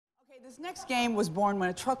This next game was born when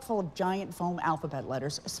a truck full of giant foam alphabet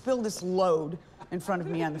letters spilled this load in front of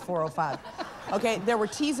me on the 405. Okay, there were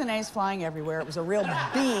T's and A's flying everywhere. It was a real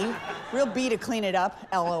B to clean it up,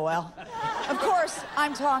 LOL. Of course,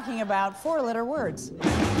 I'm talking about four-letter words.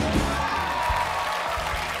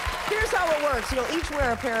 Here's how it works. You'll each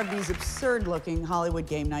wear a pair of these absurd-looking Hollywood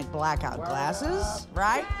Game Night blackout glasses,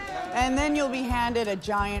 right? And then you'll be handed a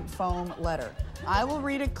giant foam letter. I will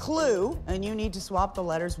read a clue, and you need to swap the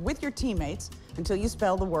letters with your teammates until you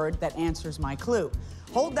spell the word that answers my clue.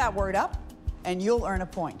 Hold that word up, and you'll earn a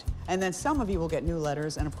point. And then some of you will get new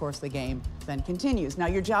letters, and of course, the game then continues. Now,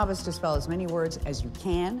 your job is to spell as many words as you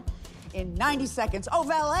can in 90 seconds. Oh,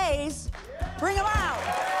 valets, bring them out.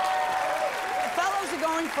 The fellows are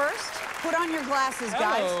going first. Put on your glasses,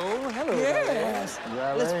 guys. Hello. Yes.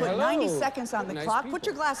 Let's put 90 seconds on the Nice clock. people. Put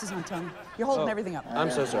your glasses on, Tony. You're holding everything up.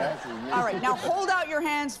 I'm so sorry. All right, now hold out your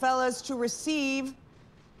hands, fellas, to receive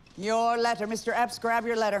your letter. Mr. Epps, grab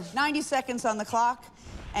your letter. 90 seconds on the clock.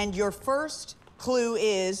 And your first clue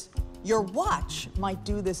is your watch might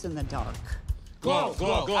do this in the dark. Go.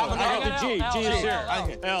 I got the G. G is here.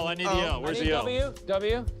 L, I need the L. Where's the L?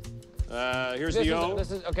 W. Here's the O.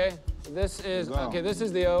 This is, okay. This is, okay, this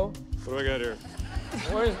is the O. What do I got here?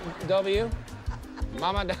 Where's W?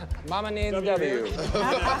 Mama needs W.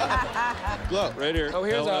 Glow. Right here. Oh,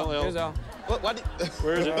 here's L. L. Here's L. What?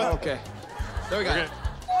 Where is it? Okay. There we go. Okay.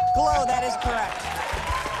 Glow, that is correct.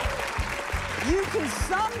 You can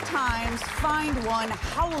sometimes find one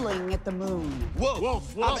howling at the moon.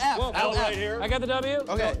 Wolf. L right here. I got the W.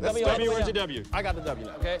 Okay. W. Where's the W? I got the W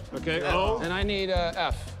now. Okay. Okay. O. And I need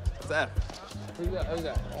F. What's the F? Who's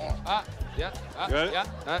that? Yeah. Got it?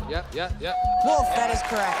 Yeah. Wolf, that is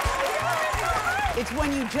correct. It's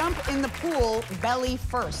when you jump in the pool belly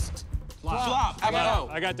first. Flop.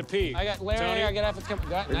 I got the P. I got Larry. Tony? I got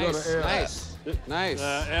F. Nice.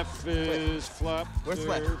 F is flop. Where's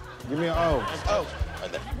flap? Give me an O. Oh.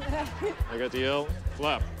 I got the L.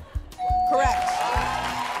 Flop. Correct.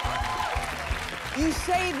 You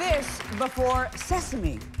say this before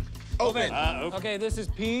sesame. Open. Okay, this is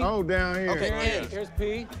P. O down here. Okay, Here's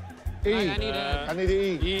P. E. I need a. I need the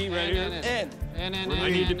E. E right here. N. I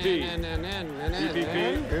need the P. N.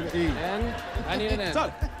 Here's the E. N. I need an N.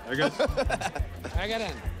 Son. I got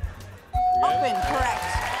N. Open, correct.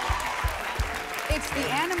 It's the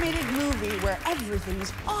animated movie where everything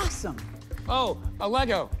is awesome. Oh, a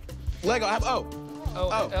Lego. Lego. I have O.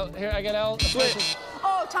 Oh, L, here, I got L. Switch.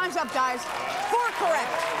 Oh, time's up, guys. 4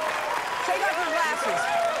 correct. Take off your glasses.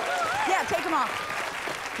 Yeah, take them off.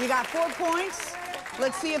 You got 4 points.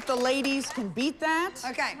 Let's see if the ladies can beat that.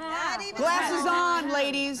 Okay. Glasses on,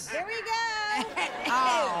 ladies. Here we go.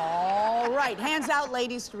 All right, hands out,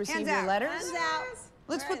 ladies, to receive Hands your out. letters. Hands out.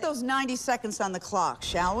 Let's put those 90 seconds on the clock,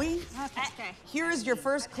 shall we? Okay. Here is your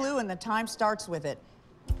first clue, and the time starts with it.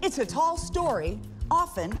 It's a tall story,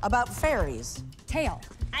 often about fairies. Tail.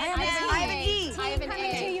 I have an E. I have an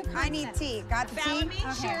A. I need T. Got the T? Bellamy,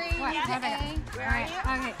 Shiri, What? yeah. Okay. Where are you?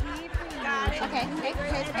 Okay. Got it. Okay.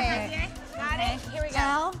 Here's A. Got it. Here we go.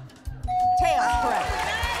 L. Tail, correct.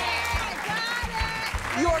 Got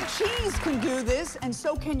it. Your cheese can do this, and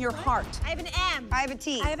so can your heart. I have an M. I have a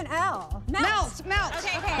T. I have an L. Melt.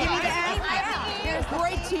 Okay. Give me the M.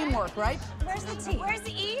 Great teamwork, right? Where's the T? Where's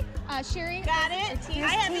the E? Shiri. Got it.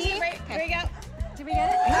 I have E. Here we go. Did we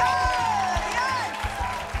get it?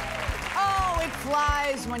 Oh, it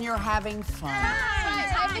flies when you're having fun. I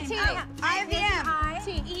have the T. I have the M.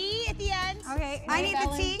 T. E at the end. Okay. I need the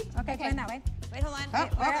T. Okay, turn that way. Wait, hold on. Where?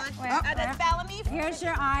 Hold on. That's Bellamy. Here's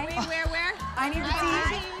your I. Where? I need the T.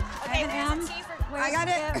 Okay, I have an where's M. the T for... Where's I got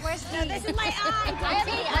it. Where's No, E? this is my I. I have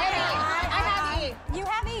E. I have E. You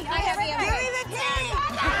have E. I have E. Give me the T.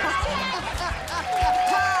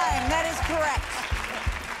 Time, that is correct.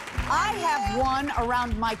 I have one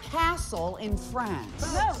around my castle in France.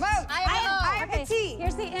 Vote. I have the T.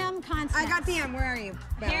 Here's the M, Constance. I got the M. Where are you?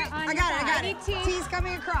 Here, I got it. T's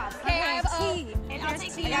coming across. Okay, I have T. O. And I'll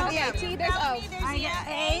take T. the M. I got T. There's O. I got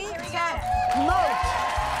A. Got it. Moat.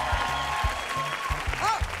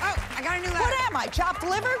 Oh, I got a new letter. What am I, chopped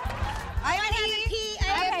liver? I have a P. I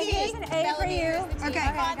have Okay, here's an A for you. Okay,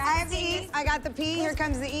 I have the E. I got the P. Here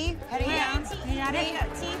comes the E. Heading down. You got it?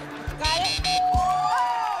 T. Got it.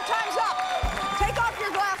 Oh, time's up. Take off your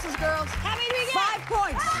glasses, girls. How many do we get? 5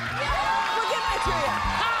 points. We're giving it to you.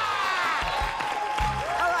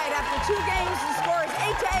 All right, after 2 games, the score is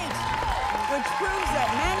 8-8, which proves that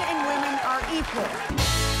men and women are equal.